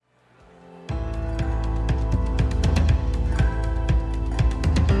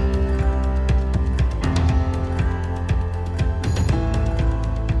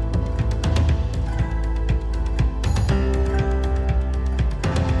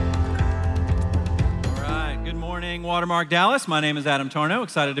morning, Watermark Dallas. My name is Adam Tarnow.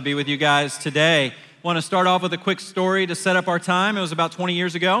 Excited to be with you guys today. Want to start off with a quick story to set up our time. It was about 20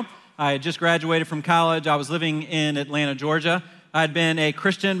 years ago. I had just graduated from college. I was living in Atlanta, Georgia. I had been a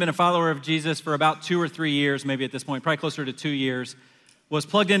Christian, been a follower of Jesus for about 2 or 3 years, maybe at this point, probably closer to 2 years. Was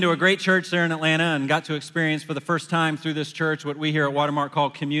plugged into a great church there in Atlanta and got to experience for the first time through this church what we here at Watermark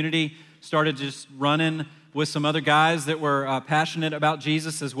call community. Started just running with some other guys that were passionate about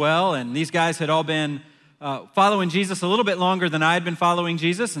Jesus as well. And these guys had all been following Jesus a little bit longer than I had been following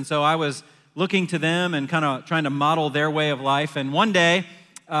Jesus. And so I was looking to them and kind of trying to model their way of life. And one day,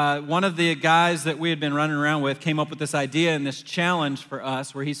 one of the guys that we had been running around with came up with this idea and this challenge for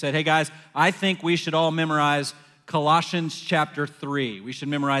us where he said, hey guys, I think we should all memorize Colossians chapter 3. We should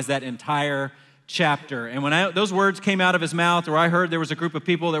memorize that entire chapter. And when those words came out of his mouth, or I heard there was a group of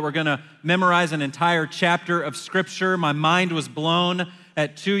people that were going to memorize an entire chapter of Scripture, my mind was blown.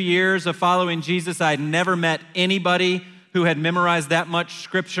 At 2 years of following Jesus, I had never met anybody who had memorized that much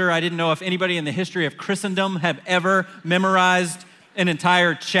Scripture. I didn't know if anybody in the history of Christendom had ever memorized an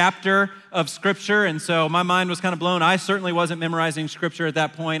entire chapter of Scripture. And so my mind was kind of blown. I certainly wasn't memorizing Scripture at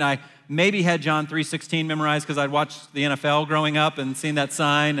that point. I maybe had John 3:16 memorized because I'd watched the NFL growing up and seen that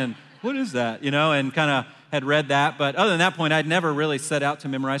sign and what is that, and kind of had read that. But other than that point, I'd never really set out to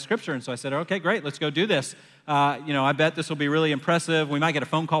memorize Scripture. And so I said, okay, great, let's go do this. I bet this will be really impressive. We might get a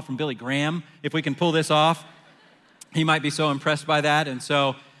phone call from Billy Graham if we can pull this off. He might be so impressed by that. And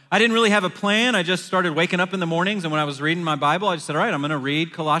so I didn't really have a plan. I just started waking up in the mornings, and when I was reading my Bible, I just said, all right, I'm going to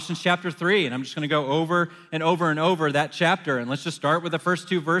read Colossians chapter 3, and I'm just going to go over and over and over that chapter. And let's just start with the first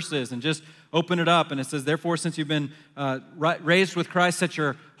 2 verses and just open it up. And it says, therefore, since you've been raised with Christ, set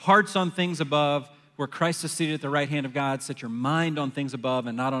your hearts on things above, where Christ is seated at the right hand of God. Set your mind on things above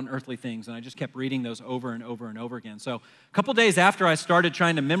and not on earthly things. And I just kept reading those over and over and over again. So a couple days after I started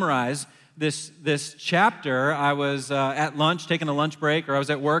trying to memorize this chapter, I was at lunch taking a lunch break, or I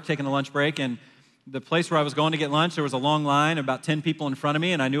was at work taking a lunch break, and the place where I was going to get lunch, there was a long line, about 10 people in front of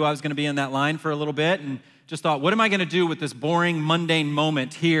me, and I knew I was going to be in that line for a little bit, and just thought, what am I going to do with this boring, mundane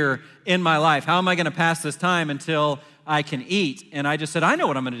moment here in my life? How am I going to pass this time until I can eat? And I just said, I know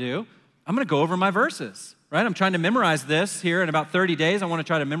what I'm going to do. I'm going to go over my verses, right? I'm trying to memorize this here in about 30 days. I want to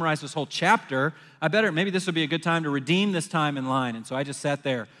try to memorize this whole chapter. Maybe this would be a good time to redeem this time in line. And so I just sat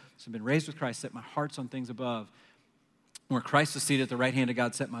there. So I've been raised with Christ, set my hearts on things above. Where Christ is seated at the right hand of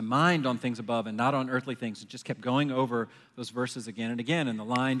God, set my mind on things above and not on earthly things. And just kept going over those verses again and again. And the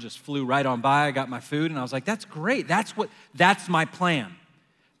line just flew right on by. I got my food and I was like, that's great. That's my plan.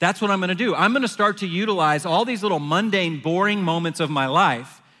 That's what I'm going to do. I'm going to start to utilize all these little mundane, boring moments of my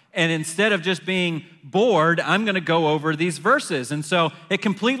life. And instead of just being bored, I'm going to go over these verses. And so it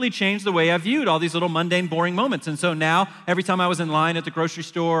completely changed the way I viewed all these little mundane, boring moments. And so now, every time I was in line at the grocery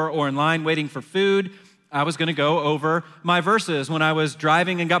store or in line waiting for food, I was going to go over my verses. When I was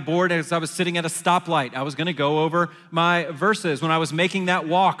driving and got bored as I was sitting at a stoplight, I was going to go over my verses. When I was making that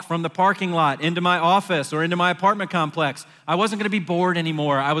walk from the parking lot into my office or into my apartment complex, I wasn't going to be bored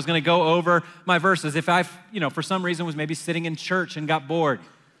anymore. I was going to go over my verses. If I, for some reason was maybe sitting in church and got bored,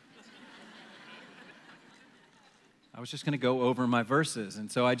 I was just going to go over my verses. And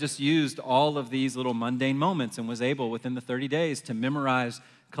so I just used all of these little mundane moments and was able within the 30 days to memorize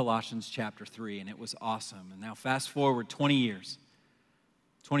Colossians chapter 3, and it was awesome. And now fast forward 20 years,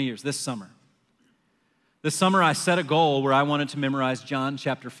 this summer. This summer I set a goal where I wanted to memorize John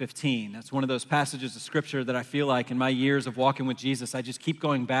chapter 15. That's one of those passages of Scripture that I feel like in my years of walking with Jesus, I just keep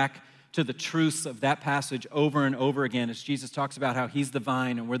going back to the truths of that passage over and over again as Jesus talks about how he's the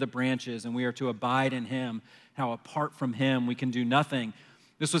vine and we're the branches and we are to abide in him, how apart from him we can do nothing.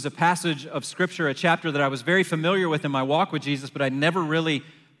 This was a passage of Scripture, a chapter that I was very familiar with in my walk with Jesus, but I never really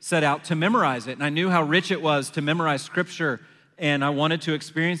set out to memorize it. And I knew how rich it was to memorize Scripture, and I wanted to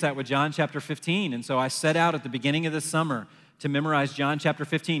experience that with John chapter 15. And so I set out at the beginning of this summer to memorize John chapter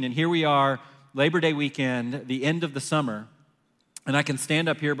 15. And here we are, Labor Day weekend, the end of the summer, and I can stand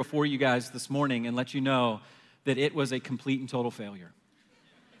up here before you guys this morning and let you know that it was a complete and total failure.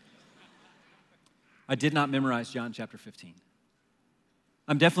 I did not memorize John chapter 15.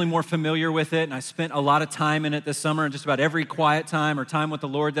 I'm definitely more familiar with it, and I spent a lot of time in it this summer, and just about every quiet time or time with the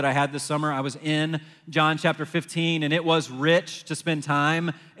Lord that I had this summer, I was in John chapter 15, and it was rich to spend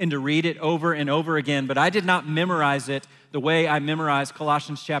time and to read it over and over again, but I did not memorize it the way I memorized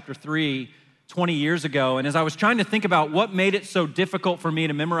Colossians chapter 3 20 years ago. And as I was trying to think about what made it so difficult for me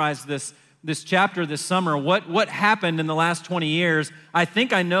to memorize this chapter this summer, what happened in the last 20 years, I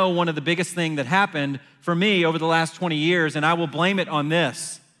think I know one of the biggest things that happened for me over the last 20 years, and I will blame it on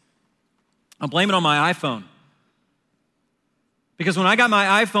this. I'll blame it on my iPhone. Because when I got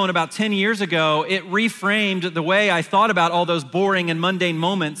my iPhone about 10 years ago, it reframed the way I thought about all those boring and mundane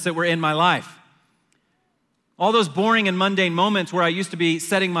moments that were in my life. All those boring and mundane moments where I used to be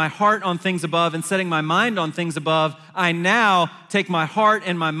setting my heart on things above and setting my mind on things above, I now take my heart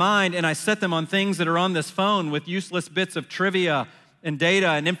and my mind and I set them on things that are on this phone with useless bits of trivia and data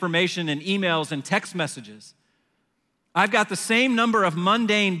and information and emails and text messages. I've got the same number of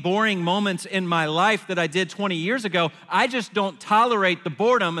mundane, boring moments in my life that I did 20 years ago. I just don't tolerate the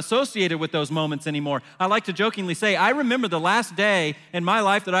boredom associated with those moments anymore. I like to jokingly say, I remember the last day in my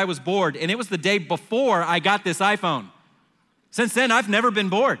life that I was bored, and it was the day before I got this iPhone. Since then, I've never been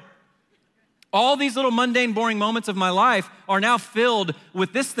bored. All these little mundane, boring moments of my life are now filled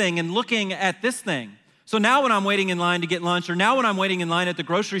with this thing and looking at this thing. So now when I'm waiting in line to get lunch, or now when I'm waiting in line at the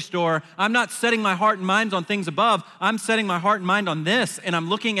grocery store, I'm not setting my heart and mind on things above. I'm setting my heart and mind on this, and I'm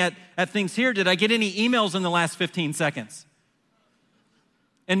looking at things here. Did I get any emails in the last 15 seconds?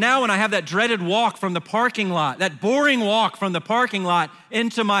 And now when I have that dreaded walk from the parking lot, that boring walk from the parking lot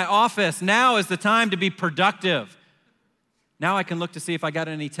into my office, now is the time to be productive. Now I can look to see if I got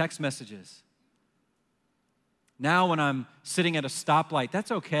any text messages. Now when I'm sitting at a stoplight,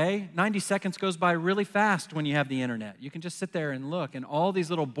 that's okay. 90 seconds goes by really fast when you have the internet. You can just sit there and look, and all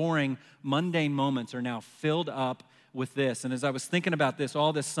these little boring, mundane moments are now filled up with this. And as I was thinking about this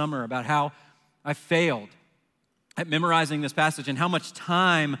all this summer, about how I failed at memorizing this passage and how much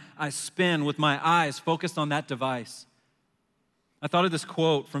time I spend with my eyes focused on that device, I thought of this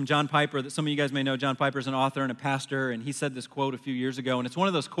quote from John Piper that some of you guys may know. John Piper is an author and a pastor, and he said this quote a few years ago, and it's one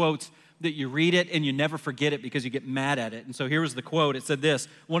of those quotes that you read it and you never forget it because you get mad at it. And so here was the quote. It said this: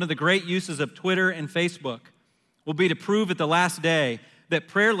 "One of the great uses of Twitter and Facebook will be to prove at the last day that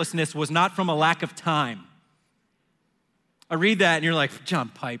prayerlessness was not from a lack of time." I read that and you're like, John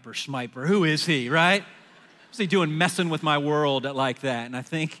Piper, Schmiper, who is he, right? What's he doing messing with my world like that? And I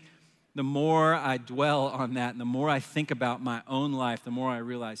think the more I dwell on that and the more I think about my own life, the more I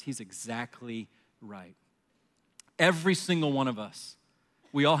realize he's exactly right. Every single one of us,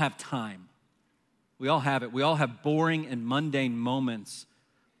 we all have time. We all have it. We all have boring and mundane moments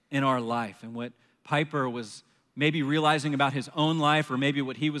in our life. And what Piper was maybe realizing about his own life, or maybe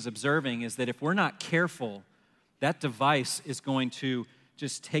what he was observing, is that if we're not careful, that device is going to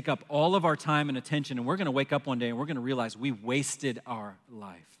just take up all of our time and attention, and we're going to wake up one day and we're going to realize we wasted our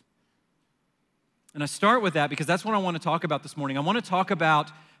life. And I start with that because that's what I want to talk about this morning. I want to talk about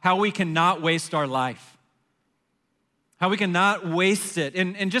how we cannot waste our life. How we cannot waste it.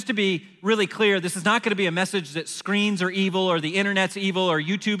 And just to be really clear, this is not going to be a message that screens are evil or the internet's evil or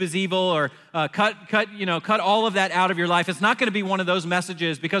YouTube is evil or cut all of that out of your life. It's not going to be one of those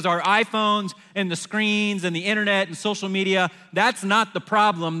messages, because our iPhones and the screens and the internet and social media, that's not the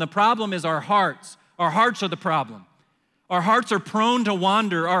problem. The problem is our hearts. Our hearts are the problem. Our hearts are prone to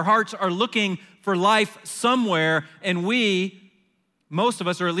wander. Our hearts are looking for life somewhere, and most of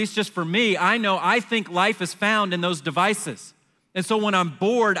us, or at least just for me, I think life is found in those devices. And so when I'm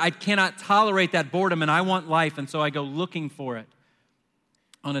bored, I cannot tolerate that boredom, and I want life, and so I go looking for it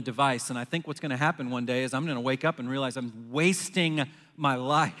on a device. And I think what's going to happen one day is I'm going to wake up and realize I'm wasting my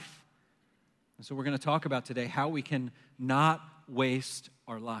life. And so we're going to talk about today how we can not waste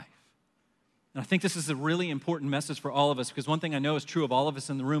our life. And I think this is a really important message for all of us, because one thing I know is true of all of us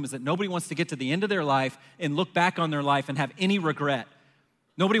in the room is that nobody wants to get to the end of their life and look back on their life and have any regret.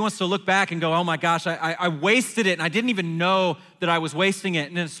 Nobody wants to look back and go, oh my gosh, I wasted it, and I didn't even know that I was wasting it.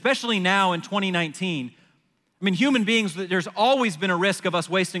 And especially now in 2019, I mean, human beings, there's always been a risk of us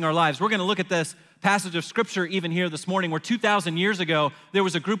wasting our lives. We're going to look at this passage of Scripture even here this morning, where 2,000 years ago, there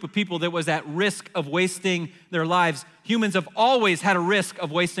was a group of people that was at risk of wasting their lives. Humans have always had a risk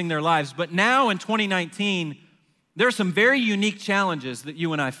of wasting their lives. But now in 2019, there are some very unique challenges that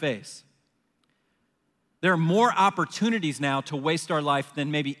you and I face. There are more opportunities now to waste our life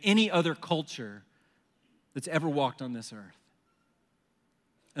than maybe any other culture that's ever walked on this earth.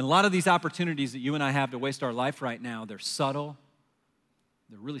 And a lot of these opportunities that you and I have to waste our life right now, they're subtle,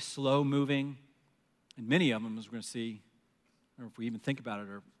 they're really slow moving, and many of them, as we're going to see, or if we even think about it,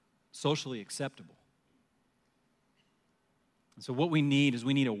 are socially acceptable. And so what we need is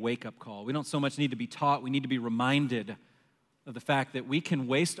we need a wake-up call. We don't so much need to be taught, we need to be reminded of the fact that we can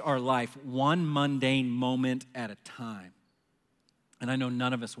waste our life one mundane moment at a time. And I know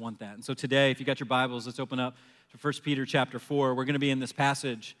none of us want that. And so today, if you got your Bibles, let's open up to 1 Peter chapter 4. We're going to be in this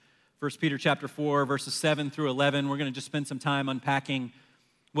passage, 1 Peter chapter 4, verses 7 through 11. We're going to just spend some time unpacking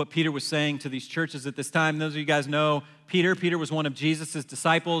what Peter was saying to these churches at this time. Those of you guys know Peter. Peter was one of Jesus'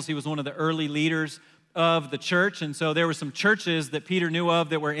 disciples. He was one of the early leaders of the church. And so there were some churches that Peter knew of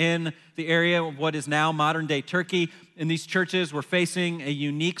that were in the area of what is now modern-day Turkey. And these churches were facing a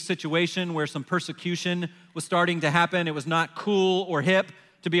unique situation where some persecution was starting to happen. It was not cool or hip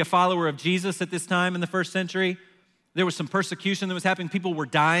to be a follower of Jesus at this time in the first century. There was some persecution that was happening. People were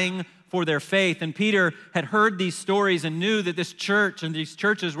dying for their faith. And Peter had heard these stories and knew that this church and these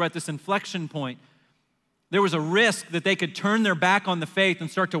churches were at this inflection point. There was a risk that they could turn their back on the faith and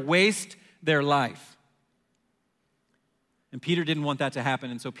start to waste their life. And Peter didn't want that to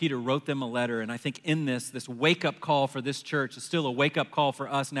happen, and so Peter wrote them a letter. And I think in this wake-up call for this church is still a wake-up call for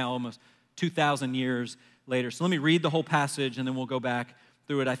us now almost 2,000 years later. So let me read the whole passage, and then we'll go back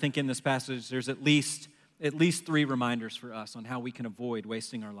through it. I think in this passage there's at least 3 reminders for us on how we can avoid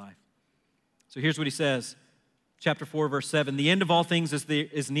wasting our life. So here's what he says, chapter 4, verse 7. The end of all things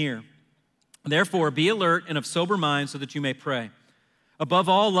is near. Therefore, be alert and of sober mind so that you may pray. Above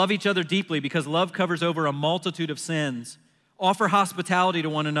all, love each other deeply because love covers over a multitude of sins. Offer hospitality to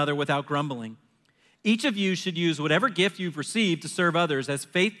one another without grumbling. Each of you should use whatever gift you've received to serve others as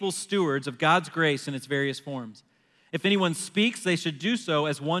faithful stewards of God's grace in its various forms. If anyone speaks, they should do so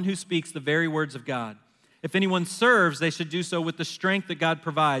as one who speaks the very words of God. If anyone serves, they should do so with the strength that God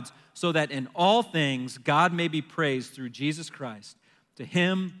provides, so that in all things God may be praised through Jesus Christ. To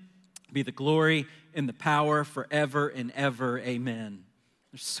him be the glory and the power forever and ever. Amen.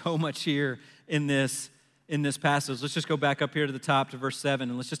 There's so much here in this passage. Let's just go back up here to the top to verse 7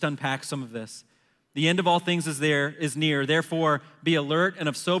 and let's just unpack some of this. The end of all things is near. Therefore, be alert and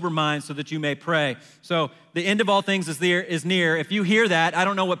of sober mind so that you may pray. So the end of all things is near. If you hear that, I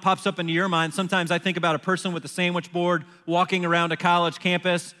don't know what pops up into your mind. Sometimes I think about a person with a sandwich board walking around a college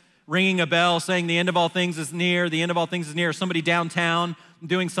campus, ringing a bell, saying the end of all things is near. The end of all things is near. Somebody downtown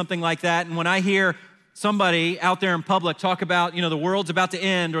doing something like that. And when I hear somebody out there in public talk about, the world's about to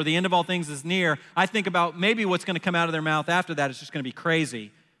end or the end of all things is near, I think about maybe what's going to come out of their mouth after that is just going to be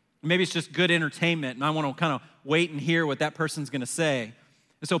crazy. Maybe it's just good entertainment, and I want to kind of wait and hear what that person's going to say.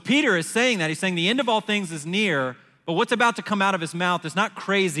 And so Peter is saying that. He's saying the end of all things is near, but what's about to come out of his mouth is not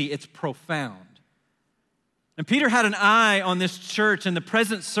crazy, it's profound. And Peter had an eye on this church and the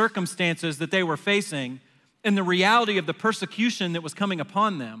present circumstances that they were facing and the reality of the persecution that was coming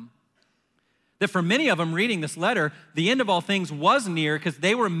upon them. That for many of them reading this letter, the end of all things was near because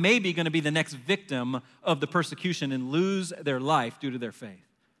they were maybe going to be the next victim of the persecution and lose their life due to their faith.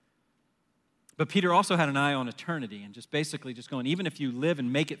 But Peter also had an eye on eternity and just basically going, even if you live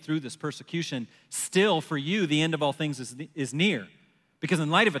and make it through this persecution, still for you, the end of all things is near. Because in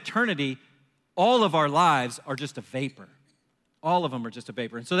light of eternity, all of our lives are just a vapor. All of them are just a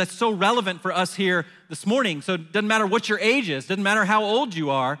vapor. And so that's so relevant for us here this morning. So it doesn't matter what your age is, doesn't matter how old you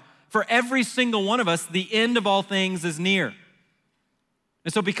are, for every single one of us, the end of all things is near.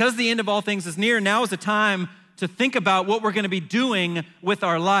 And so because the end of all things is near, now is the time to think about what we're going to be doing with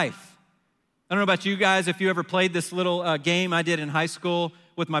our life. I don't know about you guys, if you ever played this little game I did in high school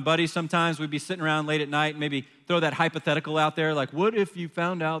with my buddies sometimes. We'd be sitting around late at night and maybe throw that hypothetical out there, like, what if you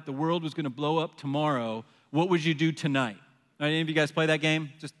found out the world was going to blow up tomorrow? What would you do tonight? Any of you guys play that game?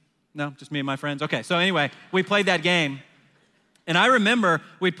 Just me and my friends? Okay, so anyway, we played that game. And I remember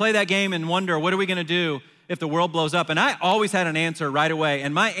we'd play that game and wonder, what are we going to do if the world blows up? And I always had an answer right away.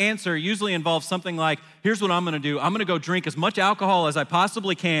 And my answer usually involves something like, here's what I'm going to do. I'm going to go drink as much alcohol as I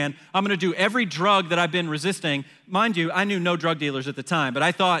possibly can. I'm going to do every drug that I've been resisting. Mind you, I knew no drug dealers at the time, but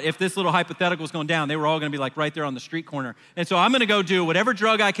I thought if this little hypothetical was going down, they were all going to be like right there on the street corner. And so I'm going to go do whatever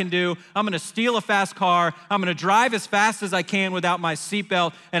drug I can do. I'm going to steal a fast car. I'm going to drive as fast as I can without my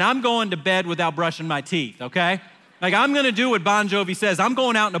seatbelt. And I'm going to bed without brushing my teeth, okay? Like, I'm going to do what Bon Jovi says. I'm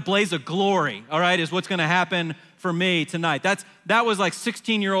going out in a blaze of glory, all right, is what's going to happen for me tonight. That was like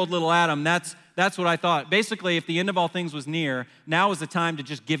 16-year-old little Adam. That's what I thought. Basically, if the end of all things was near, now is the time to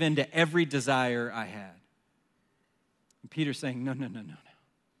just give in to every desire I had. And Peter's saying, no.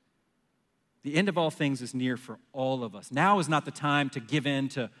 The end of all things is near for all of us. Now is not the time to give in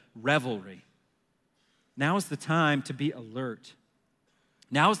to revelry. Now is the time to be alert.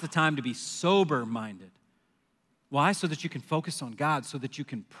 Now is the time to be sober-minded. Why? So that you can focus on God, so that you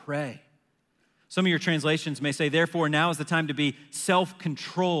can pray. Some of your translations may say, therefore, now is the time to be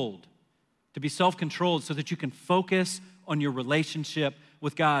self-controlled. To be self-controlled so that you can focus on your relationship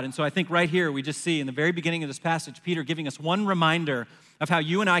with God. And so I think right here we just see in the very beginning of this passage, Peter giving us one reminder of how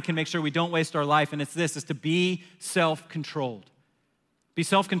you and I can make sure we don't waste our life. And it's this, is to be self-controlled. Be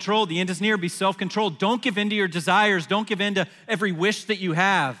self-controlled. The end is near. Be self-controlled. Don't give in to your desires. Don't give in to every wish that you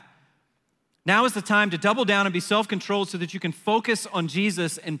have. Now is the time to double down and be self-controlled so that you can focus on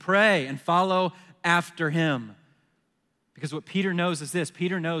Jesus and pray and follow after him. Because what Peter knows is this.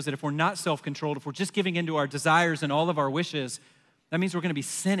 Peter knows that if we're not self-controlled, if we're just giving into our desires and all of our wishes, that means we're going to be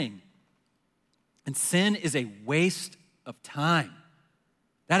sinning. And sin is a waste of time.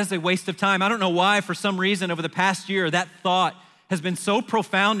 That is a waste of time. I don't know why, for some reason, over the past year, that thought has been so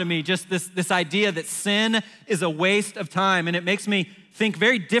profound to me, just this idea that sin is a waste of time. And it makes me think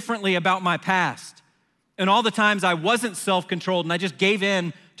very differently about my past. And all the times I wasn't self-controlled and I just gave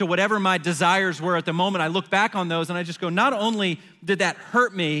in to whatever my desires were at the moment, I look back on those and I just go, not only did that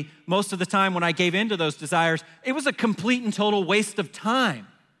hurt me most of the time when I gave in to those desires, it was a complete and total waste of time.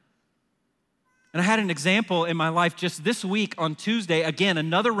 And I had an example in my life just this week on Tuesday. Again,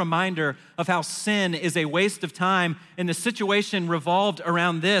 another reminder of how sin is a waste of time. And the situation revolved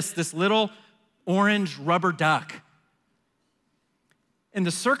around this little orange rubber duck. And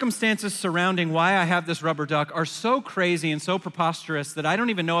the circumstances surrounding why I have this rubber duck are so crazy and so preposterous that I don't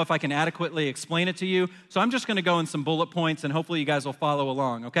even know if I can adequately explain it to you. So I'm just going to go in some bullet points and hopefully you guys will follow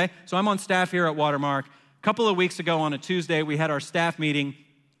along, okay? So I'm on staff here at Watermark. A couple of weeks ago on a Tuesday, we had our staff meeting.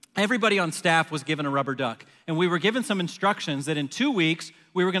 Everybody on staff was given a rubber duck. And we were given some instructions that in 2 weeks,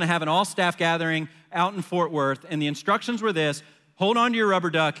 we were going to have an all-staff gathering out in Fort Worth. And the instructions were this: hold on to your rubber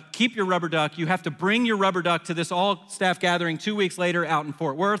duck, keep your rubber duck. You have to bring your rubber duck to this all-staff gathering 2 weeks later out in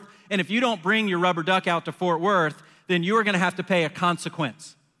Fort Worth. And if you don't bring your rubber duck out to Fort Worth, then you are going to have to pay a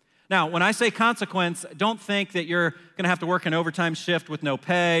consequence. Now, when I say consequence, don't think that you're going to have to work an overtime shift with no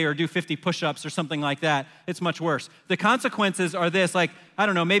pay or do 50 push-ups or something like that. It's much worse. The consequences are this, like, I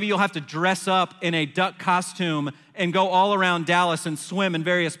don't know, maybe you'll have to dress up in a duck costume and go all around Dallas and swim in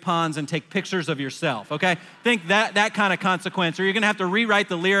various ponds and take pictures of yourself, okay? Think that kind of consequence. Or you're going to have to rewrite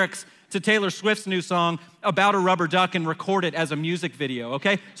the lyrics to Taylor Swift's new song about a rubber duck and record it as a music video,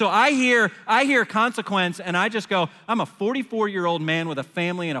 okay? So I hear consequence and I just go, I'm a 44-year-old man with a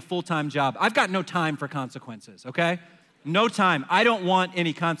family and a full-time job. I've got no time for consequences, okay? No time. I don't want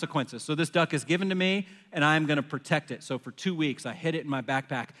any consequences. So this duck is given to me and I'm gonna protect it. So for 2 weeks, I hid it in my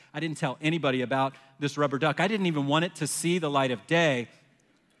backpack. I didn't tell anybody about this rubber duck. I didn't even want it to see the light of day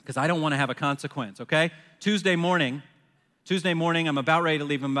because I don't wanna have a consequence, okay? Tuesday morning, I'm about ready to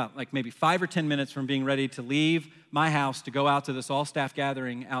leave. I'm about like maybe 5 or 10 minutes from being ready to leave my house to go out to this all-staff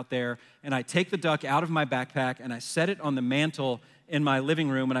gathering out there. And I take the duck out of my backpack and I set it on the mantle in my living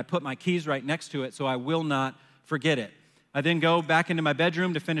room and I put my keys right next to it so I will not forget it. I then go back into my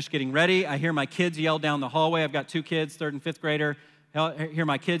bedroom to finish getting ready. I hear my kids yell down the hallway. I've got 2 kids, 3rd and 5th grader. I hear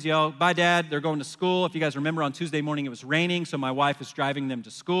my kids yell, "Bye, Dad." They're going to school. If you guys remember, on Tuesday morning it was raining, so my wife is driving them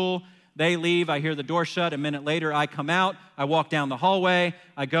to school. They leave, I hear the door shut. A minute later, I come out, I walk down the hallway,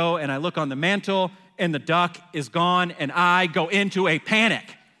 I go and I look on the mantle, and the duck is gone, and I go into a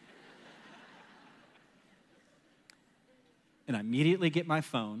panic. And I immediately get my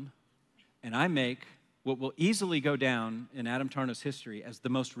phone, and I make what will easily go down in Adam Tarno's history as the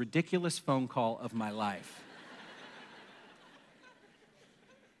most ridiculous phone call of my life.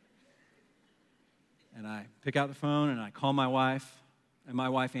 And I pick out the phone, and I call my wife. And my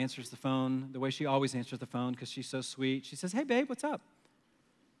wife answers the phone the way she always answers the phone because she's so sweet. She says, "Hey, babe, what's up?"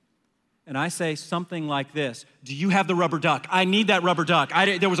 And I say something like this: "Do you have the rubber duck? I need that rubber duck.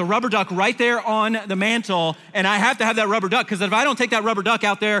 There was a rubber duck right there on the mantle, and I have to have that rubber duck because if I don't take that rubber duck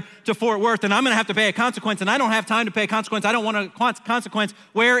out there to Fort Worth, then I'm going to have to pay a consequence, and I don't have time to pay a consequence. I don't want a consequence.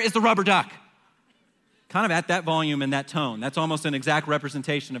 Where is the rubber duck?" Kind of at that volume and that tone. That's almost an exact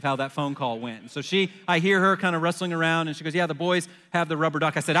representation of how that phone call went. And so I hear her kind of wrestling around, and she goes, "Yeah, the boys have the rubber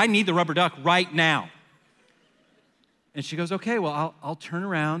duck." I said, "I need the rubber duck right now." And she goes, "Okay, well, I'll turn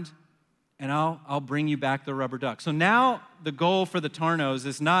around, and I'll bring you back the rubber duck." So now the goal for the Tarnos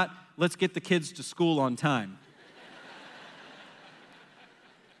is not, let's get the kids to school on time.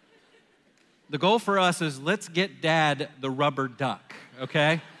 The goal for us is, let's get Dad the rubber duck,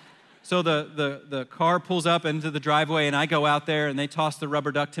 okay? So the car pulls up into the driveway, and I go out there, and they toss the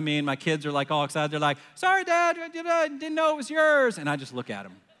rubber duck to me, and my kids are like all excited. They're like, "Sorry, Dad, I didn't know it was yours." And I just look at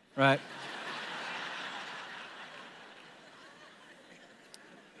them, right?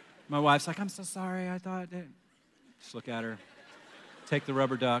 My wife's like, "I'm so sorry, I thought." Just look at her, take the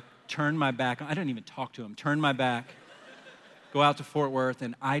rubber duck, turn my back. I didn't even talk to him. Turn my back, go out to Fort Worth,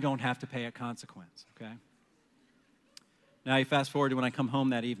 and I don't have to pay a consequence, okay? Now you fast forward to when I come home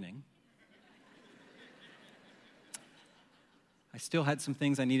that evening. I still had some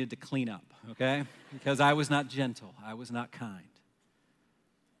things I needed to clean up, okay? Because I was not gentle. I was not kind.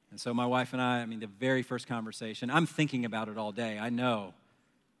 And so my wife and I the very first conversation, I'm thinking about it all day. I know.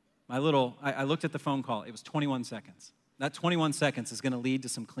 I looked at the phone call. It was 21 seconds. That 21 seconds is going to lead to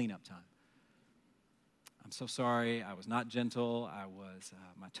some cleanup time. "I'm so sorry. I was not gentle.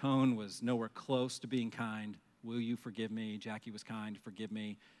 My tone was nowhere close to being kind. will you forgive me? Jackie was kind, forgive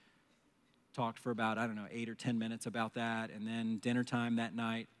me. Talked for about, 8 or 10 minutes about that. And then dinner time that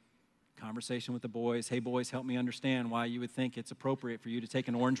night, conversation with the boys. Hey, boys, help me understand why you would think it's appropriate for you to take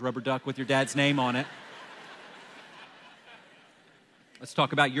an orange rubber duck with your dad's name on it. Let's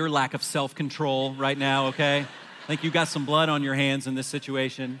talk about your lack of self-control right now, okay? I think you got some blood on your hands in this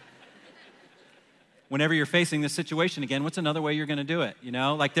situation. Whenever you're facing this situation again, what's another way you're going to do it,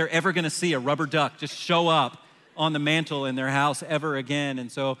 Like they're ever going to see a rubber duck just show up on the mantle in their house ever again.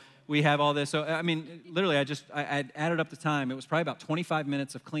 And so we have all this. So, literally, I added up the time. It was probably about 25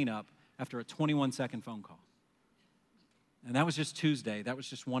 minutes of cleanup after a 21-second phone call. And that was just Tuesday. That was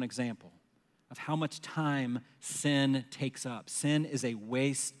just one example of how much time sin takes up. Sin is a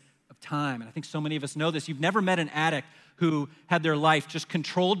waste of time. And I think so many of us know this. You've never met an addict who had their life just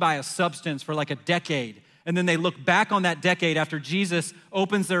controlled by a substance for like a decade. And then they look back on that decade after Jesus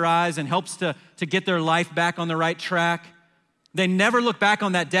opens their eyes and helps to get their life back on the right track. They never look back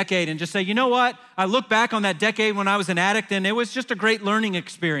on that decade and just say, you know what? I look back on that decade when I was an addict and it was just a great learning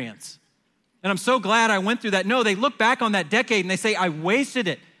experience. And I'm so glad I went through that. No, they look back on that decade and they say, I wasted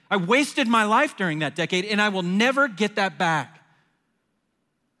it. I wasted my life during that decade and I will never get that back.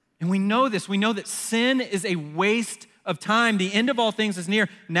 And we know this. We know that sin is a waste of time. The end of all things is near.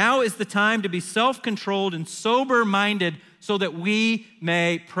 Now is the time to be self-controlled and sober-minded so that we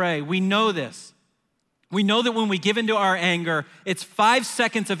may pray. We know this. We know that when we give into our anger, it's 5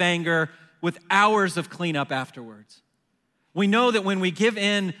 seconds of anger with hours of cleanup afterwards. We know that when we give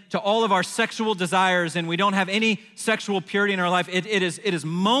in to all of our sexual desires and we don't have any sexual purity in our life, it is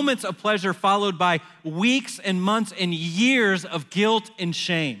moments of pleasure followed by weeks and months and years of guilt and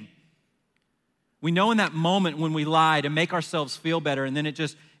shame. We know in that moment when we lie to make ourselves feel better, and then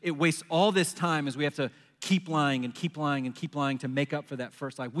it wastes all this time as we have to keep lying and keep lying and keep lying to make up for that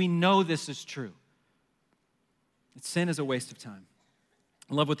first lie. We know this is true. Sin is a waste of time.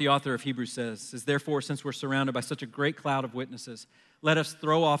 I love what the author of Hebrews says, therefore, since we're surrounded by such a great cloud of witnesses, let us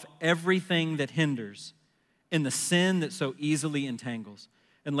throw off everything that hinders and the sin that so easily entangles,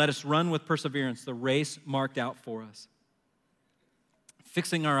 and let us run with perseverance the race marked out for us,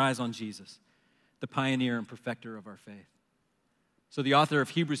 fixing our eyes on Jesus, the pioneer and perfecter of our faith. So the author of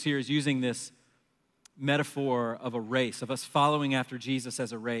Hebrews here is using this metaphor of a race, of us following after Jesus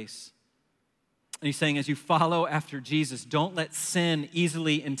as a race. And he's saying, as you follow after Jesus, don't let sin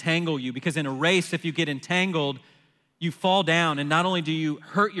easily entangle you, because in a race, if you get entangled, you fall down, and not only do you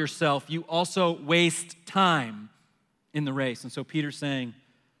hurt yourself, you also waste time in the race. And so Peter's saying,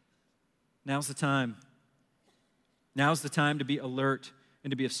 now's the time. Now's the time to be alert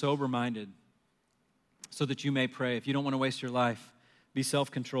and to be sober-minded so that you may pray. If you don't want to waste your life, be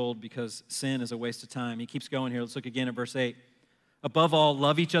self-controlled, because sin is a waste of time. He keeps going here. Let's look again at verse 8. Above all,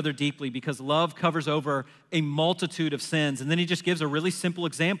 love each other deeply, because love covers over a multitude of sins. And then he just gives a really simple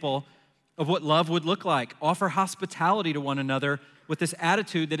example of what love would look like. Offer hospitality to one another with this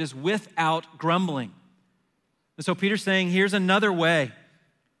attitude that is without grumbling. And so Peter's saying, here's another way.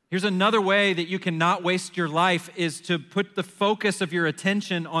 Here's another way that you cannot waste your life, is to put the focus of your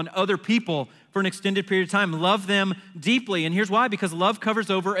attention on other people for an extended period of time. Love them deeply. And here's why, because love covers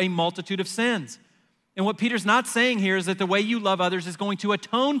over a multitude of sins. And what Peter's not saying here is that the way you love others is going to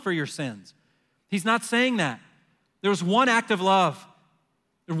atone for your sins. He's not saying that. There was one act of love.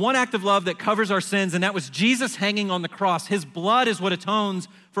 There's one act of love that covers our sins, and that was Jesus hanging on the cross. His blood is what atones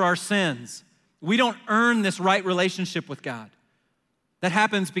for our sins. We don't earn this right relationship with God. That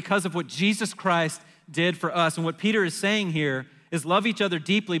happens because of what Jesus Christ did for us. And what Peter is saying here is love each other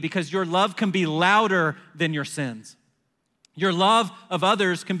deeply, because your love can be louder than your sins. Your love of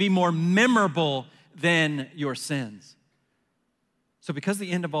others can be more memorable than your sins. So because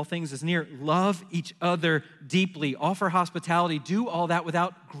the end of all things is near, love each other deeply, offer hospitality, do all that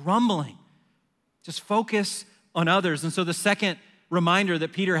without grumbling. Just focus on others. And so the second reminder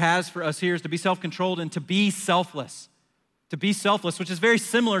that Peter has for us here is to be self-controlled and to be selfless. To be selfless, which is very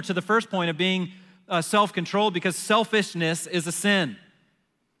similar to the first point of being self-controlled, because selfishness is a sin.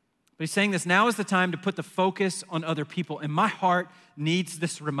 But he's saying this, now is the time to put the focus on other people. And my heart needs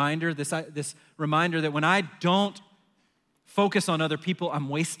this reminder, this reminder that when I don't focus on other people, I'm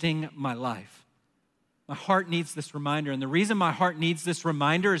wasting my life. My heart needs this reminder. And the reason my heart needs this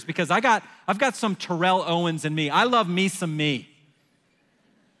reminder is because I've got some Terrell Owens in me. I love me some me.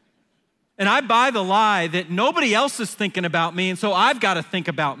 And I buy the lie that nobody else is thinking about me, and so I've got to think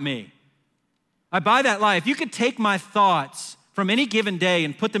about me. I buy that lie. If you could take my thoughts from any given day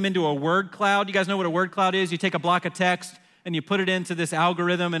and put them into a word cloud. You guys know what a word cloud is? You take a block of text and you put it into this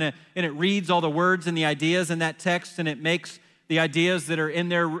algorithm, and it reads all the words and the ideas in that text, and it makes the ideas that are in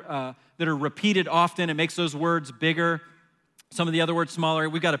there that are repeated often. It makes those words bigger, some of the other words smaller.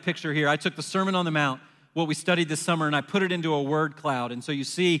 We've got a picture here. I took the Sermon on the Mount, what we studied this summer, and I put it into a word cloud. And so you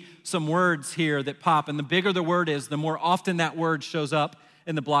see some words here that pop, and the bigger the word is, the more often that word shows up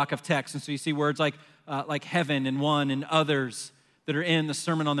in the block of text. And so you see words like heaven and one and others that are in the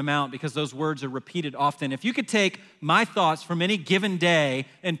Sermon on the Mount because those words are repeated often. If you could take my thoughts from any given day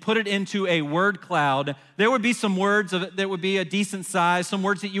and put it into a word cloud, there would be some words that would be a decent size, some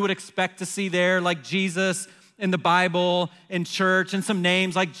words that you would expect to see there, like Jesus in the Bible, in church, and some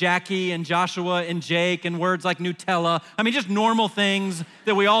names like Jackie and Joshua and Jake, and words like Nutella. I mean, just normal things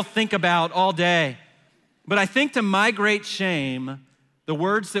that we all think about all day. But I think to my great shame, the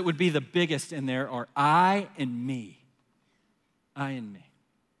words that would be the biggest in there are I and me. I and me.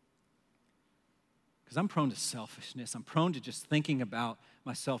 Because I'm prone to selfishness. I'm prone to just thinking about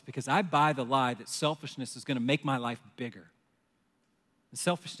myself because I buy the lie that selfishness is going to make my life bigger. And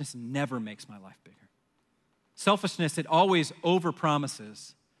selfishness never makes my life bigger. Selfishness, it always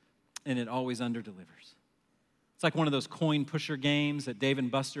overpromises and it always underdelivers. It's like one of those coin pusher games at Dave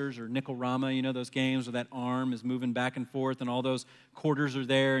 & Buster's or Nickel-Rama, you know, those games where that arm is moving back and forth and all those quarters are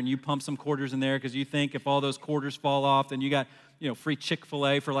there and you pump some quarters in there because you think if all those quarters fall off, then you got, free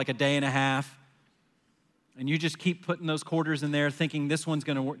Chick-fil-A for like a day and a half. And you just keep putting those quarters in there thinking this one's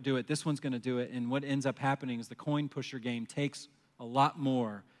going to do it, this one's going to do it. And what ends up happening is the coin pusher game takes a lot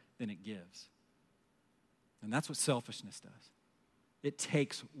more than it gives. And that's what selfishness does. It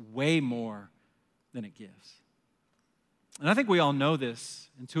takes way more than it gives. And I think we all know this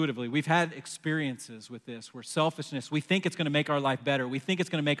intuitively. We've had experiences with this where selfishness, we think it's going to make our life better. We think it's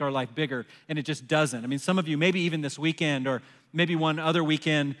going to make our life bigger, and it just doesn't. I mean, some of you, maybe even this weekend or maybe one other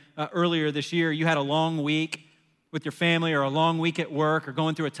weekend earlier this year, you had a long week with your family or a long week at work or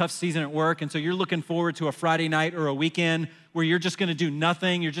going through a tough season at work, and so you're looking forward to a Friday night or a weekend where you're just going to do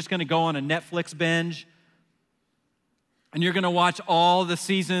nothing. You're just going to go on a Netflix binge. And you're going to watch all the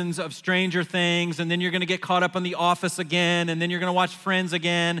seasons of Stranger Things, and then you're going to get caught up on The Office again, and then you're going to watch Friends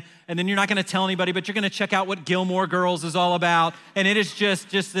again, and then you're not going to tell anybody, but you're going to check out what Gilmore Girls is all about. And it is just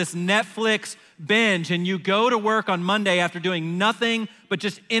this Netflix binge. And you go to work on Monday after doing nothing but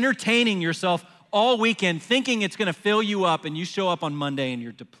just entertaining yourself all weekend, thinking it's going to fill you up, and you show up on Monday and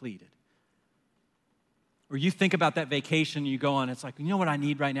you're depleted. Or you think about that vacation you go on, it's like, you know what I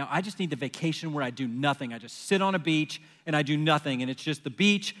need right now? I just need the vacation where I do nothing. I just sit on a beach and I do nothing. And it's just the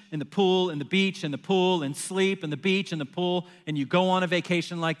beach and the pool and the beach and the pool and sleep and the beach and the pool. And you go on a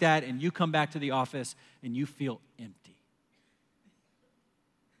vacation like that and you come back to the office and you feel empty.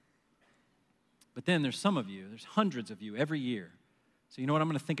 But then there's some of you, there's hundreds of you every year. So you know what? I'm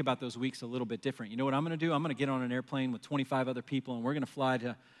going to think about those weeks a little bit different. You know what I'm going to do? I'm going to get on an airplane with 25 other people and we're going to fly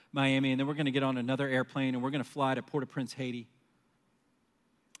to Miami, and then we're going to get on another airplane, and we're going to fly to Port-au-Prince, Haiti.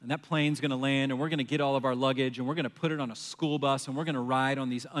 And that plane's going to land, and we're going to get all of our luggage, and we're going to put it on a school bus, and we're going to ride on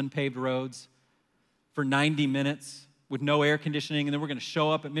these unpaved roads for 90 minutes with no air conditioning, and then we're going to show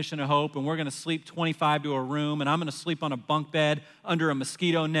up at Mission of Hope, and we're going to sleep 25 to a room, and I'm going to sleep on a bunk bed under a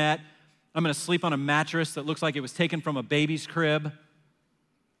mosquito net. I'm going to sleep on a mattress that looks like it was taken from a baby's crib.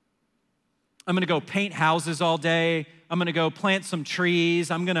 I'm going to go paint houses all day. I'm going to go plant some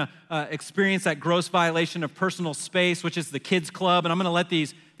trees. I'm going to experience that gross violation of personal space, which is the kids club. And I'm going to let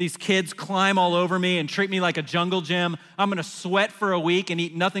these kids climb all over me and treat me like a jungle gym. I'm going to sweat for a week and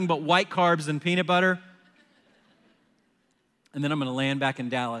eat nothing but white carbs and peanut butter. And then I'm going to land back in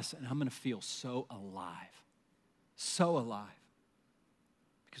Dallas and I'm going to feel so alive. So alive.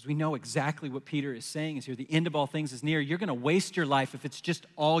 Because we know exactly what Peter is saying is here. The end of all things is near. You're going to waste your life if it's just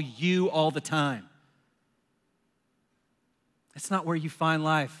all you all the time. That's not where you find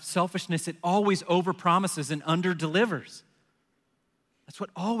life. Selfishness, it always overpromises and underdelivers. That's what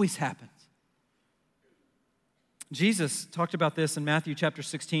always happens. Jesus talked about this in Matthew chapter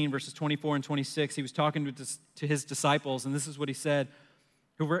 16, verses 24 and 26. He was talking to his disciples, and this is what he said.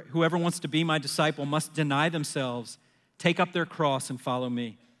 Whoever wants to be my disciple must deny themselves, take up their cross, and follow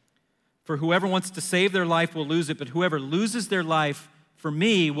me. For whoever wants to save their life will lose it, but whoever loses their life for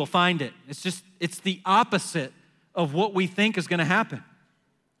me will find it. It's the opposite of what we think is going to happen.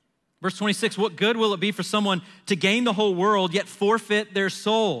 Verse 26, what good will it be for someone to gain the whole world yet forfeit their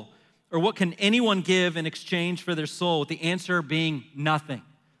soul? Or what can anyone give in exchange for their soul? With the answer being nothing.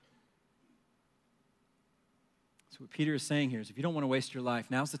 So what Peter is saying here is if you don't want to waste your life,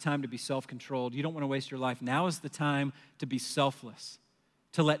 now's the time to be self-controlled. You don't want to waste your life. Now is the time to be selfless,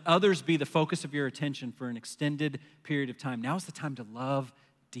 to let others be the focus of your attention for an extended period of time. Now is the time to love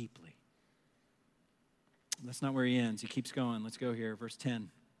deeply. That's not where he ends. He keeps going. Let's go here. Verse 10.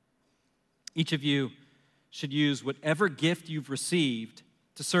 Each of you should use whatever gift you've received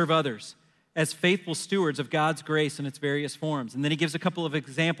to serve others as faithful stewards of God's grace in its various forms. And then he gives a couple of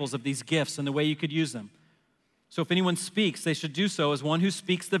examples of these gifts and the way you could use them. So if anyone speaks, they should do so as one who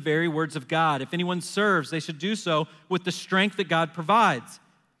speaks the very words of God. If anyone serves, they should do so with the strength that God provides.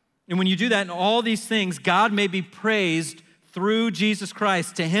 And when you do that in all these things, God may be praised through Jesus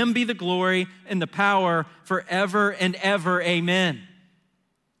Christ. To him be the glory and the power forever and ever. Amen.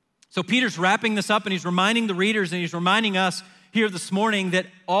 So Peter's wrapping this up, and he's reminding the readers and he's reminding us here this morning that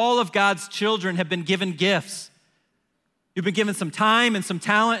all of God's children have been given gifts. You've been given some time and some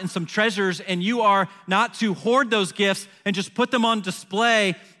talent and some treasures, and you are not to hoard those gifts and just put them on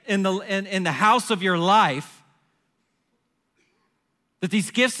display in the house of your life. That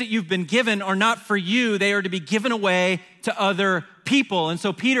these gifts that you've been given are not for you, they are to be given away to other people. And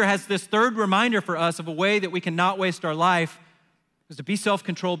so Peter has this third reminder for us of a way that we cannot waste our life, is to be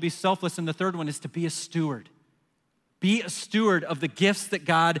self-controlled, be selfless, and the third one is to be a steward. Be a steward of the gifts that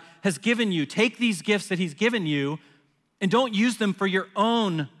God has given you. Take these gifts that he's given you and don't use them for your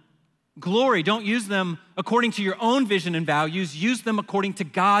own glory. Don't use them according to your own vision and values. Use them according to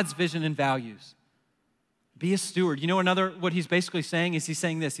God's vision and values. Be a steward. You know, what he's basically saying is he's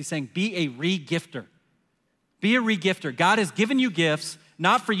saying this. He's saying, be a re-gifter. Be a re-gifter. God has given you gifts,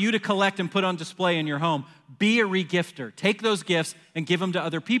 not for you to collect and put on display in your home. Be a re-gifter. Take those gifts and give them to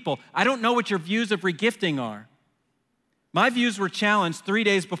other people. I don't know what your views of re-gifting are. My views were challenged 3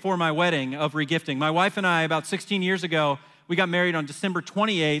 days before my wedding of regifting. My wife and I, about 16 years ago, we got married on December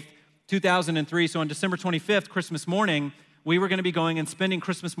 28th, 2003. So on December 25th, Christmas morning, we were going to be going and spending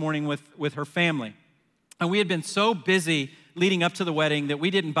Christmas morning with her family. And we had been so busy leading up to the wedding that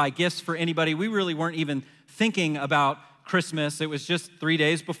we didn't buy gifts for anybody. We really weren't even thinking about Christmas. It was just 3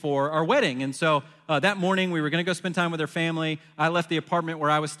 days before our wedding. And so that morning, we were going to go spend time with her family. I left the apartment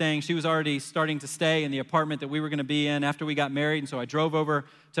where I was staying. She was already starting to stay in the apartment that we were going to be in after we got married. And so I drove over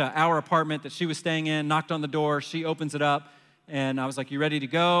to our apartment that she was staying in, knocked on the door. She opens it up. And I was like, you ready to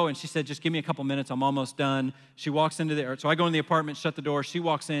go? And she said, just give me a couple minutes. I'm almost done. She walks into so I go in the apartment, shut the door. She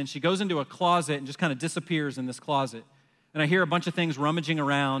walks in. She goes into a closet and just kind of disappears in this closet. And I hear a bunch of things rummaging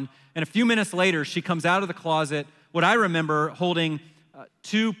around. And a few minutes later, she comes out of the closet, what I remember, holding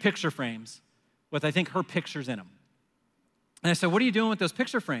 2 picture frames with, I think, her pictures in them. And I said, what are you doing with those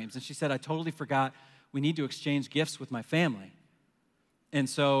picture frames? And she said, I totally forgot. We need to exchange gifts with my family. And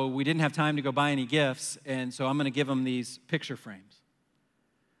so we didn't have time to go buy any gifts, and so I'm going to give them these picture frames.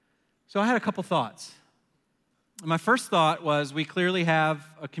 So I had a couple thoughts. My first thought was we clearly have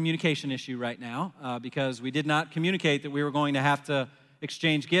a communication issue right now because we did not communicate that we were going to have to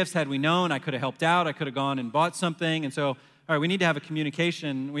exchange gifts. Had we known, I could have helped out. I could have gone and bought something. And so, all right, we need to have a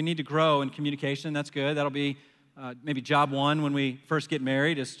communication. We need to grow in communication. That's good. That'll be maybe job one when we first get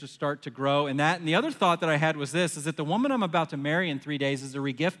married, is to start to grow in that. And the other thought that I had was this, is that the woman I'm about to marry in 3 days is a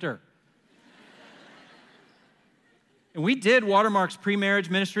regifter. And we did Watermark's pre-marriage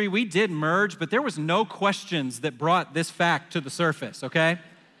ministry. We did merge, but there was no questions that brought this fact to the surface, okay?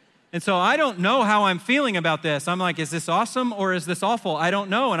 And so I don't know how I'm feeling about this. I'm like, is this awesome or is this awful? I don't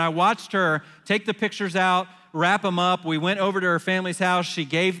know. And I watched her take the pictures out, wrap them up. We went over to her family's house. She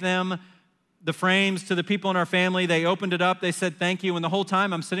gave them the frames to the people in our family. They opened it up. They said, thank you. And the whole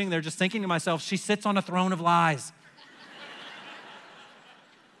time I'm sitting there just thinking to myself, she sits on a throne of lies.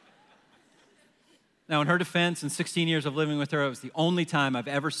 Now, in her defense, in 16 years of living with her, it was the only time I've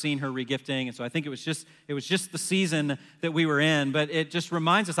ever seen her regifting. And so I think it was just the season that we were in. But it just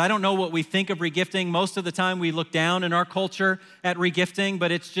reminds us, I don't know what we think of regifting. Most of the time we look down in our culture at regifting, but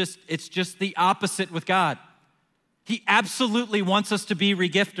it's just the opposite with God. He absolutely wants us to be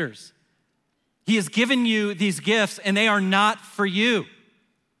regifters. He has given you these gifts, and they are not for you.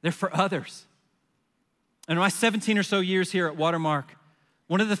 They're for others. And in my 17 or so years here at Watermark,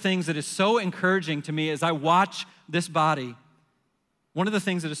 one of the things that is so encouraging to me as I watch this body, one of the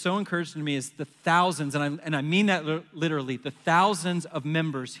things that is so encouraging to me is the thousands, and I mean that literally, the thousands of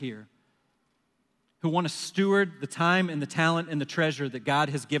members here who want to steward the time and the talent and the treasure that God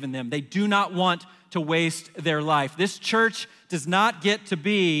has given them. They do not want to waste their life. This church does not get to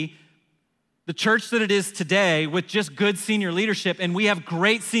be the church that it is today with just good senior leadership, and we have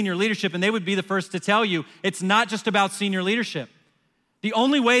great senior leadership, and they would be the first to tell you it's not just about senior leadership. The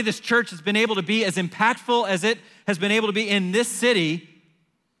only way this church has been able to be as impactful as it has been able to be in this city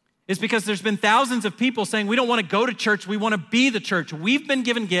is because there's been thousands of people saying, we don't want to go to church, we want to be the church. We've been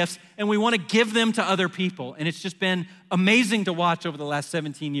given gifts, and we want to give them to other people. And it's just been amazing to watch over the last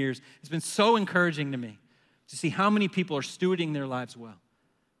 17 years. It's been so encouraging to me to see how many people are stewarding their lives well.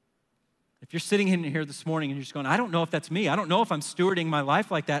 If you're sitting in here this morning and you're just going, I don't know if that's me. I don't know if I'm stewarding my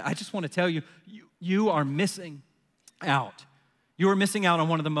life like that. I just want to tell you, you are missing out. You are missing out on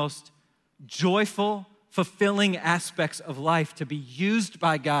one of the most joyful, fulfilling aspects of life, to be used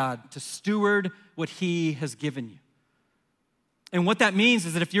by God to steward what He has given you. And what that means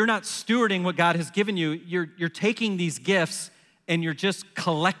is that if you're not stewarding what God has given you, you're taking these gifts and you're just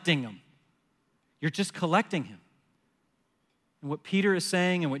collecting them. You're just collecting Him. And what Peter is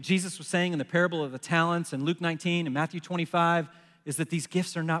saying and what Jesus was saying in the parable of the talents in Luke 19 and Matthew 25 is that these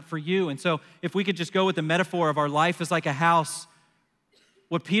gifts are not for you. And so if we could just go with the metaphor of our life is like a house,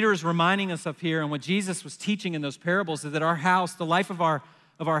 what Peter is reminding us of here and what Jesus was teaching in those parables is that our house, the life or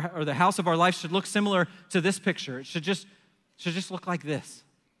the house of our life should look similar to this picture. It should just look like this.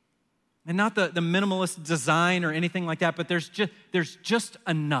 And not the minimalist design or anything like that, but there's just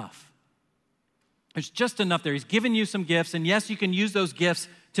enough. There's just enough there. He's given you some gifts, and yes, you can use those gifts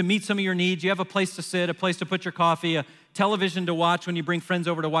to meet some of your needs. You have a place to sit, a place to put your coffee, a television to watch when you bring friends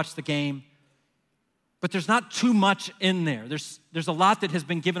over to watch the game. But there's not too much in there. There's a lot that has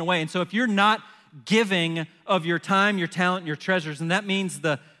been given away. And so if you're not giving of your time, your talent, your treasures, then that means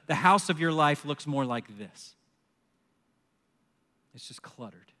the house of your life looks more like this. It's just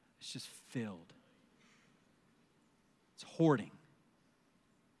cluttered. It's just filled. It's hoarding.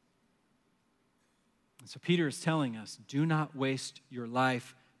 And so Peter is telling us, do not waste your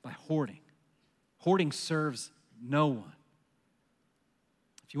life by hoarding. Hoarding serves no one.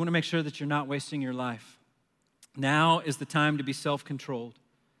 If you want to make sure that you're not wasting your life, now is the time to be self-controlled.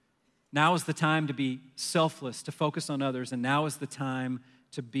 Now is the time to be selfless, to focus on others, and now is the time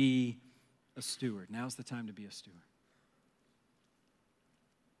to be a steward. Now is the time to be a steward.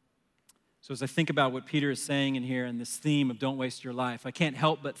 So as I think about what Peter is saying in here and this theme of don't waste your life, I can't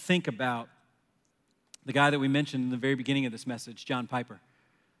help but think about the guy that we mentioned in the very beginning of this message, John Piper.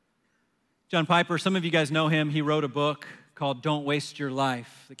 John Piper, some of you guys know him. He wrote a book called Don't Waste Your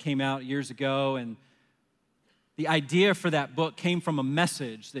Life that came out years ago. And the idea for that book came from a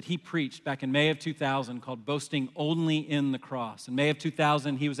message that he preached back in May of 2000 called Boasting Only in the Cross. In May of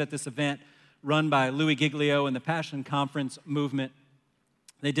 2000, he was at this event run by Louis Giglio and the Passion Conference movement.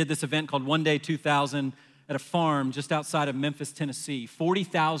 They did this event called One Day 2000 at a farm just outside of Memphis, Tennessee.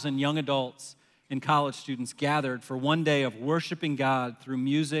 40,000 young adults and college students gathered for one day of worshiping God through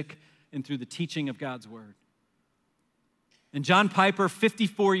music and through the teaching of God's word. And John Piper,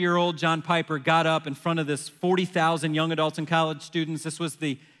 54-year-old John Piper, got up in front of this 40,000 young adults and college students. This was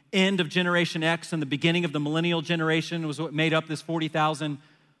the end of Generation X and the beginning of the millennial generation was what made up this 40,000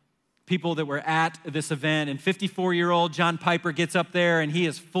 people that were at this event. And 54-year-old John Piper gets up there and he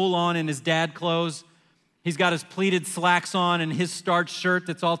is full on in his dad clothes. He's got his pleated slacks on and his starched shirt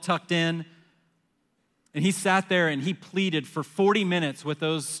that's all tucked in. And he sat there and he pleaded for 40 minutes with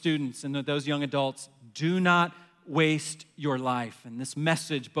those students and those young adults, do not waste your life. And this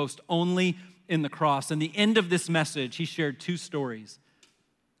message, boast only in the cross. And the end of this message, he shared two stories.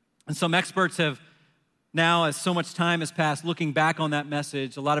 And some experts have now, as so much time has passed, looking back on that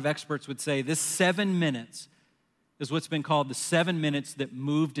message, a lot of experts would say this 7 minutes is what's been called the 7 minutes that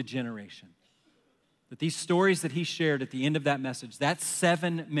moved a generation. That these stories that he shared at the end of that message, that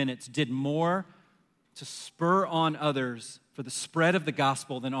 7 minutes did more to spur on others for the spread of the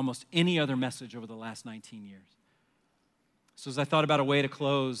gospel than almost any other message over the last 19 years. So as I thought about a way to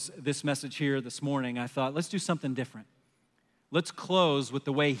close this message here this morning, I thought, let's do something different. Let's close with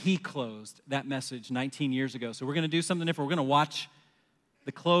the way he closed that message 19 years ago. So we're going to do something different. We're going to watch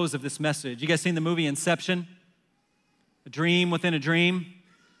the close of this message. You guys seen the movie Inception? A dream within a dream?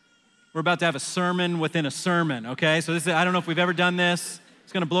 We're about to have a sermon within a sermon, okay? So this is, I don't know if we've ever done this.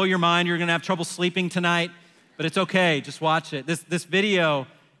 It's going to blow your mind. You're going to have trouble sleeping tonight, but it's okay. Just watch it. This video,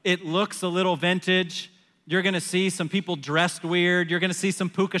 it looks a little vintage. You're going to see some people dressed weird. You're going to see some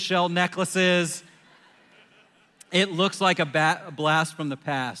puka shell necklaces. It looks like a blast from the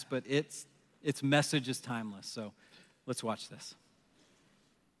past, but its message is timeless. So let's watch this.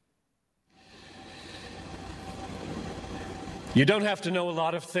 You don't have to know a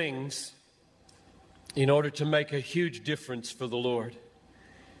lot of things in order to make a huge difference for the Lord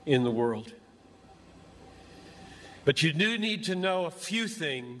in the world. But you do need to know a few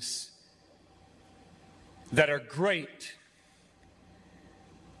things that are great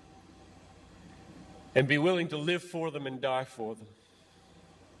and be willing to live for them and die for them.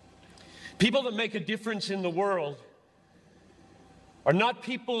 People that make a difference in the world are not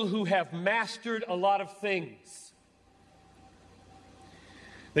people who have mastered a lot of things.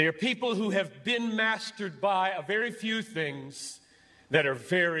 They are people who have been mastered by a very few things that are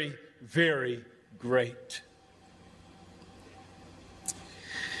very, very great.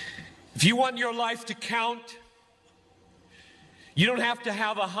 If you want your life to count, you don't have to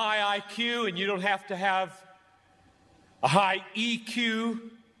have a high IQ and you don't have to have a high EQ.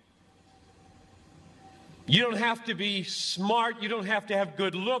 You don't have to be smart. You don't have to have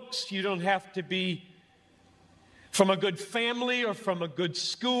good looks. You don't have to be from a good family or from a good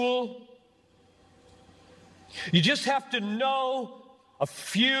school. You just have to know a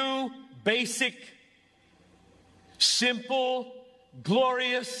few basic, simple,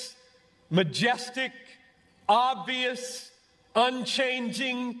 glorious, majestic, obvious,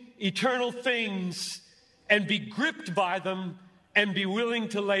 unchanging, eternal things and be gripped by them and be willing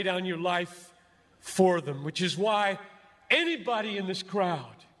to lay down your life for them, which is why anybody in this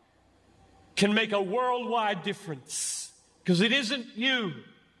crowd can make a worldwide difference, because it isn't you.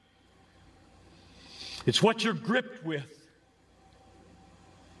 It's what you're gripped with.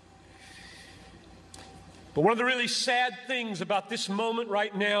 But one of the really sad things about this moment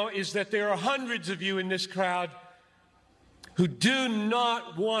right now is that there are hundreds of you in this crowd who do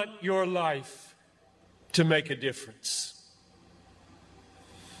not want your life to make a difference.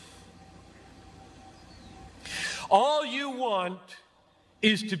 All you want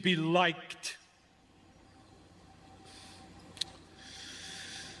is to be liked.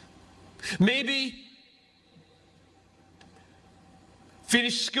 Maybe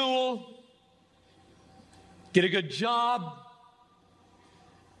finish school, get a good job,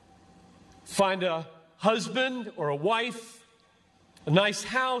 find a husband or a wife, a nice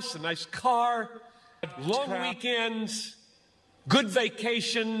house, a nice car, long weekends, good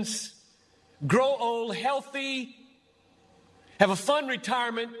vacations, grow old healthy, have a fun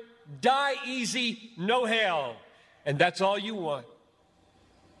retirement, die easy, no hell. And that's all you want.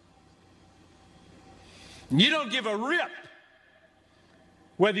 And you don't give a rip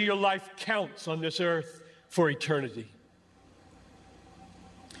whether your life counts on this earth for eternity.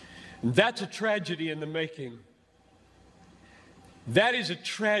 And that's a tragedy in the making. That is a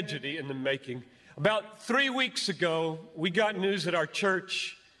tragedy in the making. About 3 weeks ago, we got news at our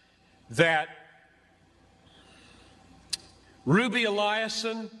church that Ruby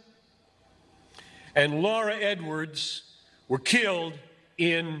Eliason and Laura Edwards were killed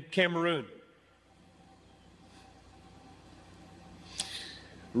in Cameroon.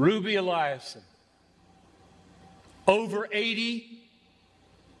 Ruby Eliason, over 80,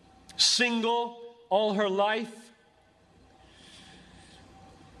 single all her life,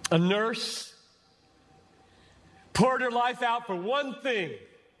 a nurse, poured her life out for one thing: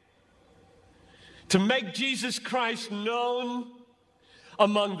 to make Jesus Christ known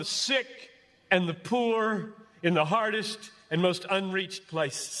among the sick and the poor in the hardest and most unreached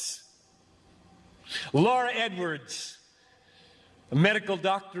places. Laura Edwards, a medical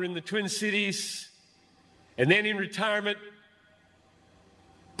doctor in the Twin Cities, and then in retirement,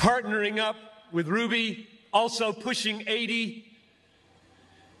 partnering up with Ruby, also pushing 80,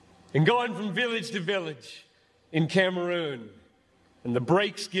 and going from village to village in Cameroon. And the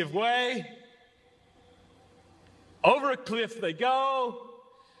brakes give way. Over a cliff they go,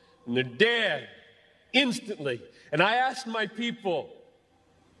 and they're dead instantly. And I asked my people,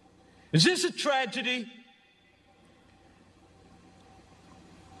 is this a tragedy?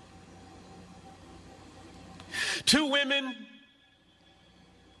 Two women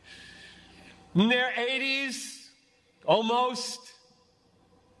in their 80s, almost,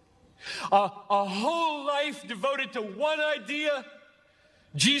 a whole life devoted to one idea: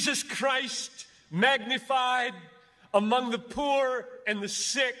 Jesus Christ magnified among the poor and the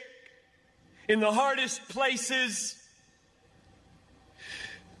sick in the hardest places.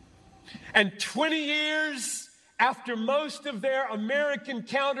 And 20 years after most of their American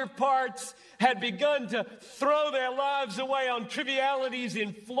counterparts had begun to throw their lives away on trivialities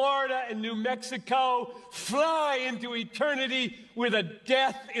in Florida and New Mexico, fly into eternity with a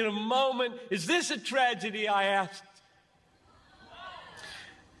death in a moment. Is this a tragedy, I asked?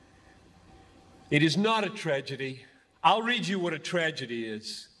 It is not a tragedy. I'll read you what a tragedy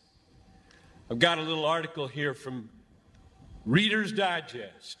is. I've got a little article here from Reader's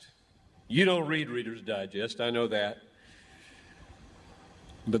Digest. You don't read Reader's Digest, I know that.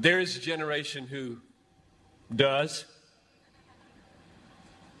 But there is a generation who does.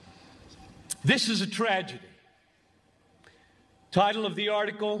 This is a tragedy. Title of the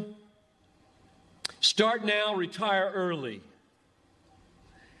article: Start Now, Retire Early.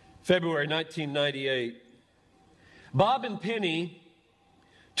 February 1998. Bob and Penny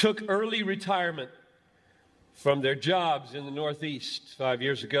took early retirement from their jobs in the Northeast 5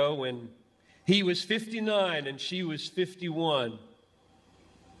 years ago when he was 59 and she was 51.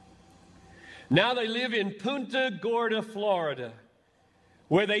 Now they live in Punta Gorda, Florida,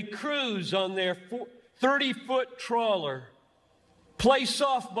 where they cruise on their 30-foot trawler, play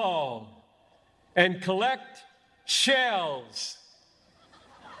softball, and collect shells.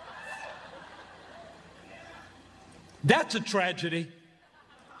 That's a tragedy.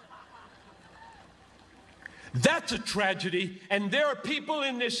 That's a tragedy. And there are people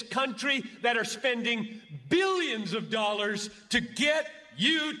in this country that are spending billions of dollars to get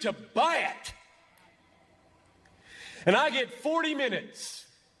you to buy it. And I get 40 minutes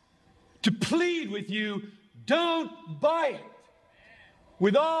to plead with you, don't buy it.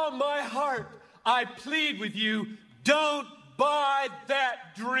 With all my heart, I plead with you, don't buy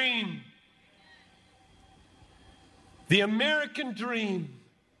that dream. The American dream.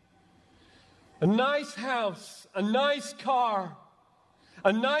 A nice house, a nice car,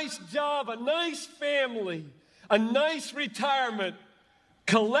 a nice job, a nice family, a nice retirement,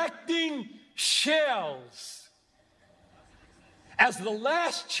 collecting shells. As the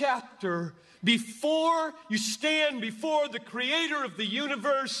last chapter, before you stand before the Creator of the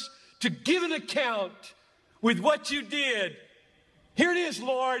universe to give an account with what you did, here it is,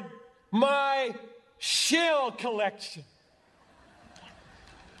 Lord, my shell collection.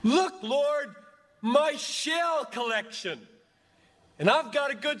 Look, Lord, my shell collection. And I've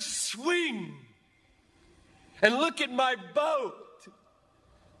got a good swing. And look at my boat.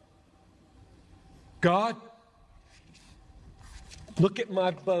 God, look at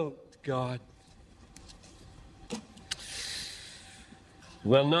my boat, God.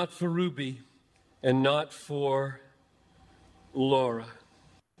 Well, not for Ruby and not for Laura.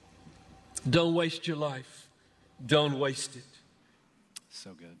 Don't waste your life. Don't waste it.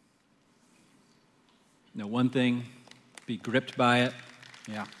 So good. No, one thing, be gripped by it.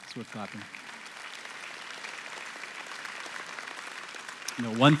 Yeah, it's worth clapping.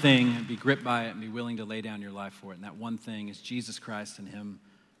 No, one thing, be gripped by it and be willing to lay down your life for it. And that one thing is Jesus Christ and Him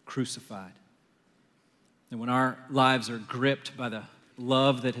crucified. And when our lives are gripped by the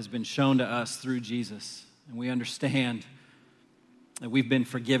love that has been shown to us through Jesus, and we understand that we've been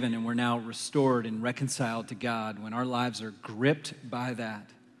forgiven and we're now restored and reconciled to God, when our lives are gripped by that,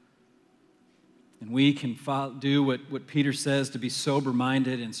 and we can do what Peter says, to be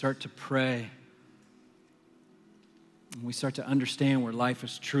sober-minded and start to pray, and we start to understand where life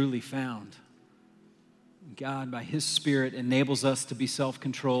is truly found. God, by His Spirit, enables us to be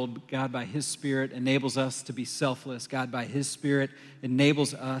self-controlled. God, by His Spirit, enables us to be selfless. God, by His Spirit,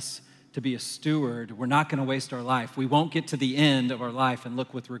 enables us to be a steward. We're not going to waste our life. We won't get to the end of our life and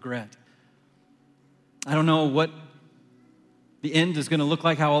look with regret. I don't know what the end is going to look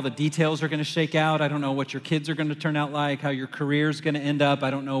like, how all the details are going to shake out. I don't know what your kids are going to turn out like, how your career is going to end up.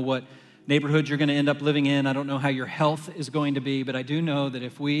 I don't know what neighborhood you're going to end up living in. I don't know how your health is going to be, but I do know that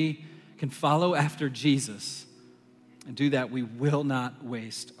if we can follow after Jesus and do that, we will not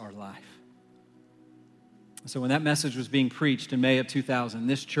waste our life. So when that message was being preached in May of 2000,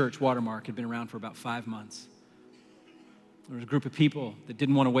 this church, Watermark, had been around for about 5 months. There was a group of people that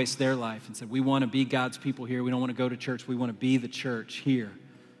didn't want to waste their life and said, we want to be God's people here. We don't want to go to church. We want to be the church here.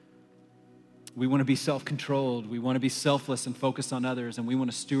 We want to be self-controlled. We want to be selfless and focused on others, and we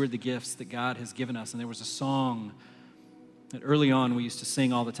want to steward the gifts that God has given us. And there was a song that early on we used to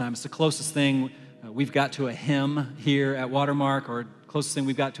sing all the time. It's the closest thing we've got to a hymn here at Watermark, or closest thing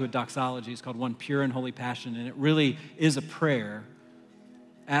we've got to a doxology. It's called One Pure and Holy Passion, and it really is a prayer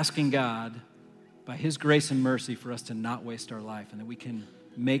asking God by His grace and mercy for us to not waste our life and that we can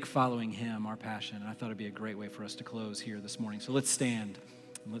make following Him our passion. And I thought it'd be a great way for us to close here this morning. So let's stand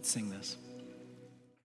and let's sing this.